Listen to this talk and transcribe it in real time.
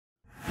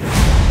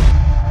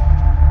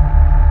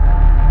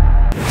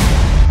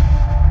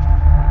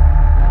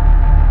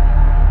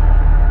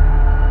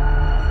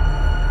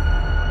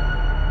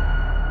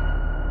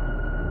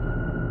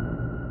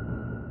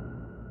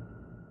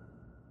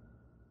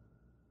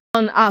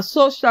On our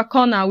social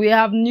corner, we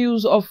have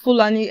news of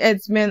Fulani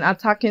herdsmen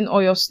attacking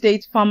Oyo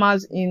State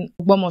farmers in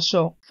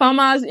Ogbomoso.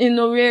 Farmers in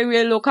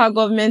Orere local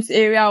government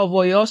area of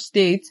Oyo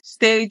State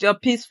staged a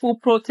peaceful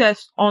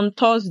protest on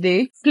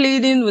Thursday,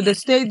 pleading with the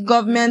state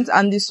government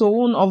and the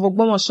Sohun of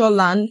Ogbomoso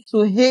land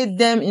to aid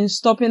them in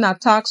stopping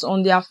attacks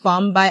on their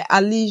farm by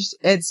alleged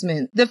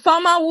herdsmen. The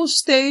farmer who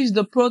staged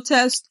the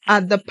protest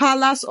at the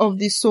palace of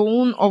the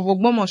Sohun of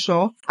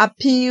Ogbomoso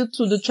appealed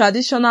to the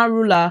traditional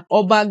ruler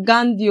Oba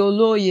Gandi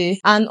Oloye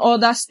and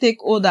other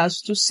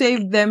stakeholders to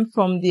save them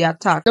from the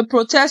attack. The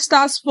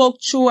protesters spoke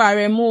through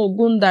Aremu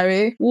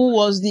Ogundare, who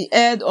was the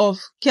head of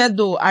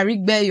Kedo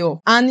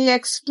Arigbeyo, and he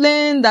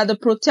explained that the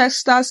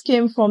protesters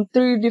came from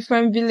 3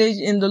 different villages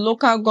in the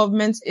local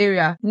government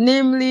area,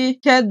 namely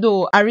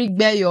Kedo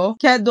Arigbeyo,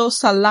 Kedo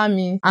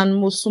Salami, and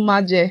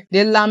Musumaje.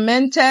 They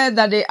lamented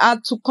that they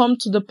had to come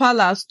to the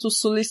palace to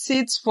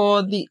solicit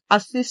for the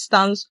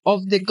assistance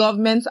of the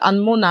government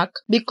and monarch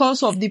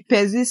because of the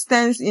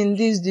persistence in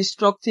these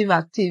destructive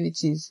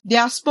activities.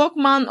 Their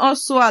spokesman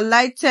also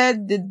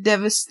highlighted the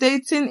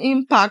devastating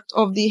impact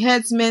of the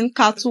herdsmen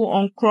cattle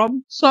on crops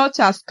such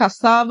as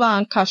cassava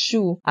and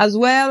cashew, as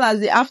well as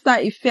the after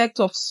effect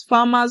of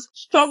farmers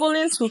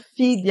struggling to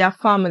feed their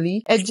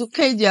family,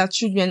 educate their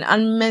children,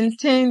 and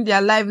maintain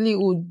their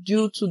livelihood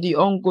due to the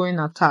ongoing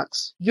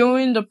attacks.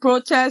 During the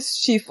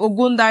protest, Chief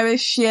Ogundare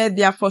shared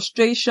their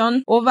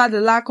frustration over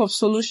the lack of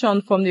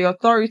solution from the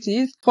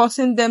authorities,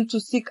 forcing them to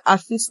seek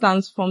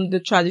assistance from the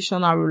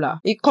traditional ruler.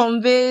 He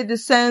conveyed the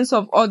sense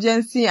of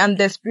urgency and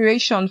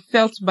desperation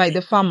felt by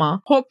the farmer,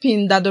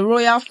 hoping that the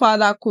royal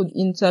father could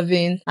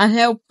intervene and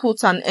help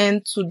put an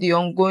end to the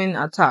ongoing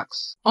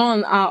attacks.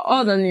 On our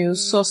other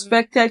news,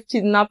 suspected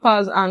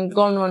kidnappers and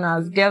gun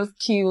runners get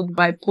killed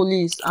by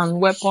police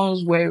and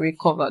weapons were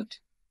recovered.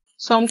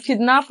 Some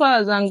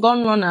kidnappers and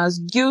gun runners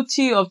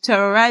guilty of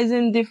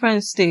terrorizing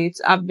different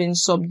states have been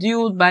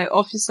subdued by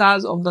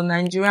officers of the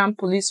Nigerian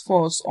police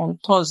force on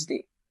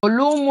Thursday.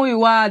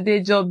 Olumuyiwa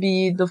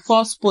Adejobi, the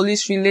first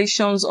police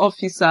relations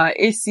officer,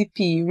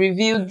 ACP,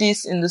 revealed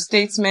this in the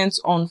statement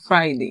on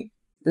Friday.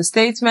 The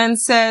statement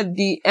said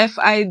the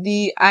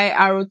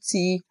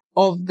FIDIRT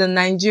of the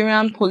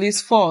Nigerian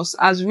police force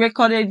has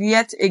recorded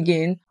yet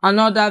again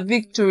another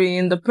victory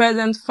in the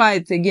present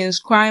fight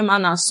against crime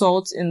and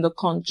assault in the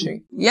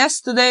country.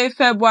 Yesterday,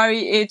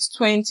 February 8,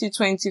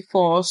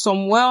 2024,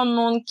 some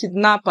well-known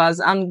kidnappers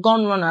and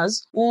gun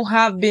runners who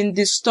have been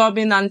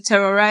disturbing and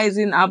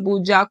terrorizing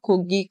Abuja,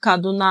 Kogi,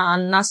 Kaduna,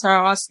 and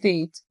Nasarawa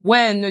State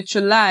were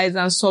neutralized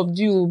and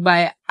subdued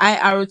by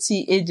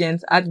IRT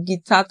agents at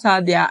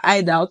Gitata, their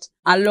hideout,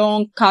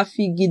 along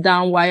Kafi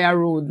Gidan Wire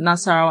Road,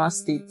 Nasarawa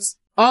State.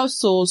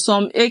 Also,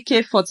 some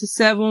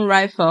AK-47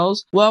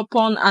 rifles,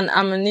 weapons, and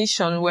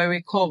ammunition were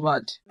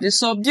recovered. The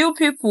subdued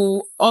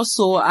people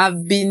also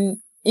have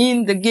been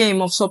in the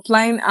game of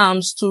supplying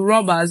arms to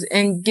robbers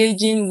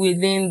engaging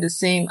within the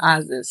same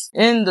houses.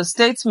 In the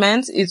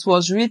statement, it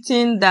was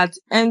written that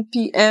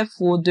NPF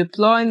will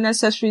deploy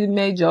necessary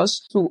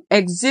measures to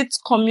exit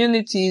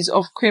communities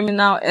of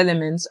criminal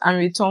elements and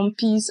return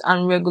peace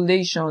and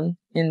regulation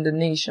in the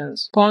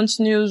nations. Punch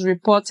News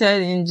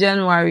reported in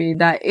January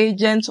that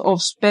agents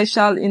of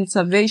Special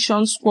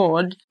Intervention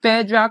Squad,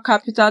 Federal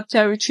Capital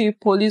Territory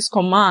Police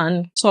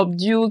Command,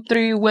 subdued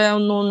 3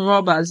 well-known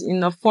robbers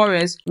in a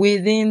forest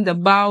within the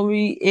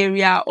Bowery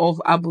area of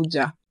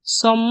Abuja.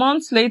 Some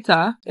months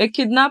later, a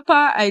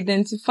kidnapper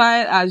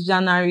identified as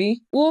Janari,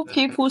 who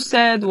people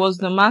said was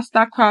the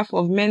mastercraft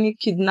of many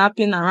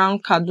kidnapping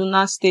around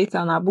Kaduna State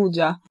and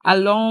Abuja,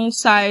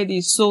 alongside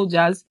his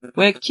soldiers,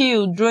 were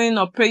killed during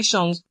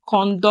operations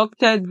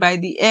conducted by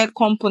the air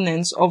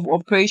components of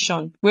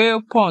Operation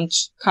Whale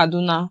Punch,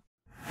 Kaduna.